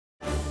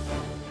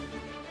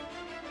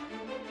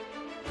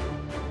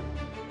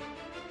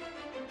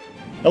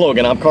Hello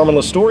again, I'm Carmen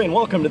Lastori, and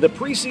welcome to the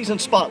preseason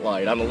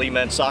spotlight on the Lee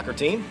men's soccer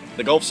team.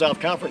 The Gulf South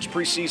Conference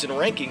preseason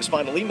rankings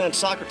find the Lee men's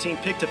soccer team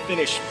picked to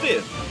finish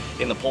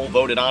 5th in the poll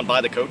voted on by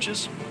the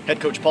coaches. Head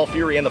coach Paul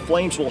Fury and the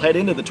Flames will head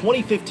into the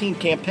 2015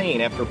 campaign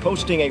after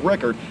posting a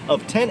record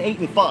of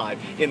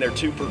 10-8-5 in their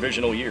 2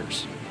 provisional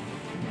years.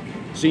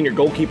 Senior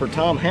goalkeeper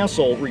Tom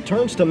Hassel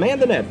returns to man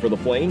the net for the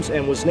Flames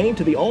and was named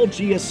to the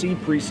All-GSC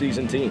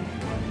preseason team.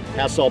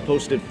 Hassel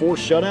posted 4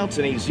 shutouts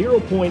and a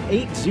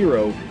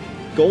 0.80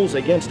 goals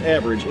against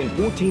average in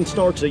 14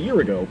 starts a year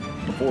ago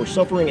before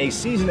suffering a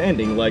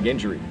season-ending leg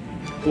injury.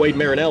 Quade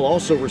Marinell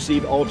also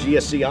received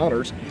All-GSC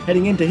honors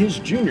heading into his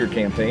junior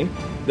campaign.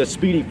 The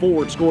speedy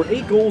forward scored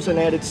 8 goals and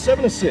added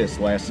 7 assists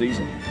last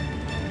season.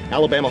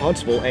 Alabama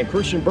Huntsville and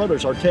Christian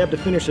Brothers are tabbed to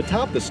finish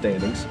atop the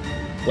standings.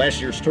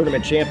 Last year's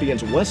tournament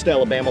champions West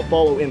Alabama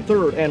follow in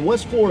 3rd, and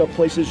West Florida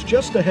places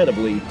just ahead of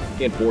Lee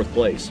in 4th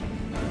place.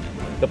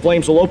 The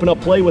Flames will open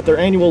up play with their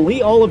annual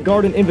Lee Olive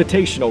Garden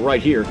Invitational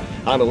right here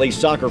on the Lee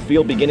soccer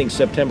field beginning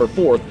September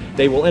 4th.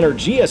 They will enter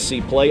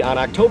GSC play on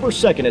October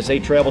 2nd as they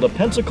travel to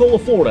Pensacola,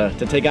 Florida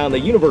to take on the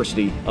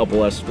University of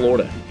West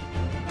Florida.